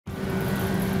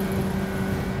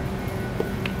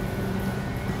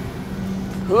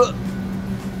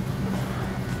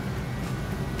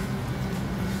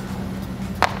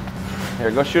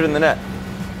Here, go shoot in the net.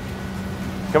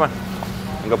 Come on.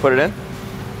 And go put it in.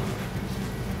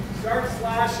 Start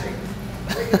slashing.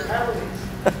 Taking penalties.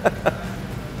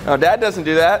 No, Dad doesn't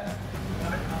do that.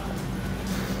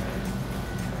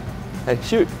 Hey,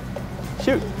 shoot.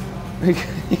 Shoot.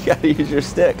 You gotta use your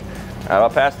stick. All right, I'll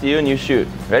pass to you and you shoot.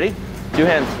 Ready? 2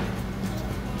 hands.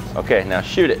 Okay, now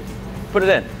shoot it. Put it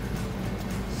in.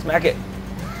 Smack it.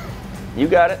 You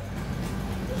got it.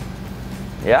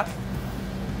 Yeah.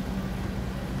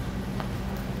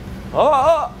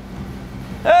 Oh!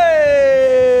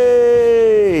 Hey!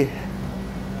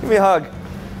 Give me a hug.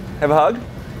 Have a hug?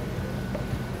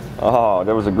 Oh,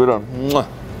 that was a good one. Mwah.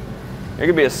 You're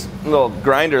gonna be a little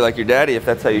grinder like your daddy if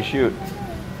that's how you shoot.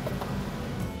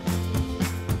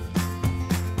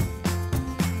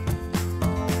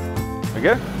 You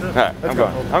good? All right, I'm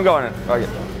going. I'm going in. Okay.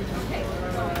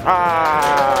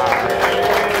 Ah!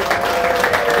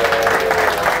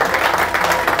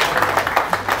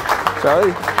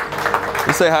 Charlie,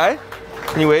 you say hi?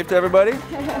 Can you wave to everybody?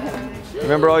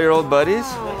 Remember all your old buddies?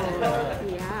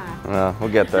 Yeah. Well, we'll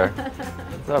get there.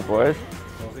 What's up, boys?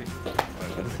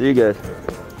 Good to see you guys.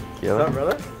 What's up,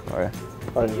 brother? All right.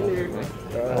 All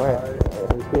right.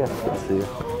 Good to see you.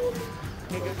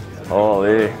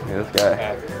 Holy, this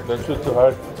guy. Don't shoot too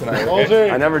hard tonight. Okay?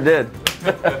 I never did.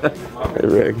 Hey,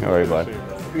 Rick. How are you, bud? It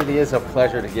really is a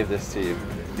pleasure to give this to you.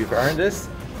 You've earned this,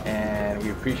 and we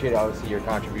appreciate obviously your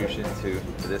contribution to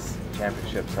this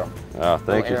championship. So, Oh,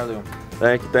 thank you. heirloom.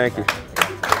 Thank you, thank you.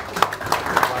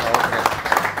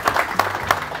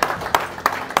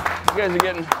 You guys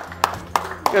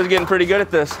are getting pretty good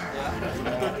at this.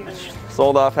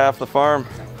 Sold off half the farm.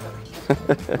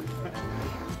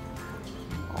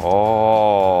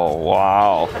 Oh,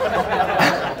 wow.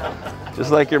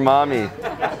 Just like your mommy.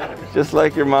 Just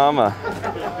like your mama.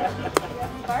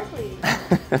 Sparkly.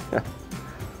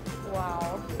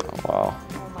 Wow. Wow.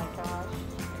 Oh my gosh.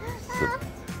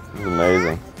 This is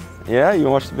amazing. Yeah, you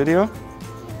watched the video?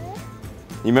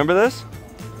 You remember this?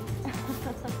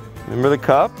 Remember the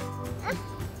cup?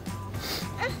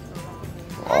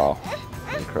 Wow.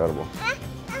 Incredible.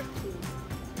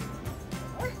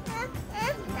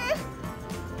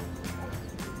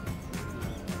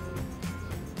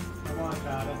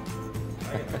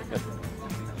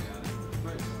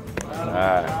 All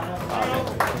right.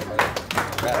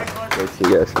 Good to see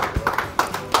you guys.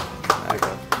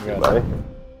 Bye.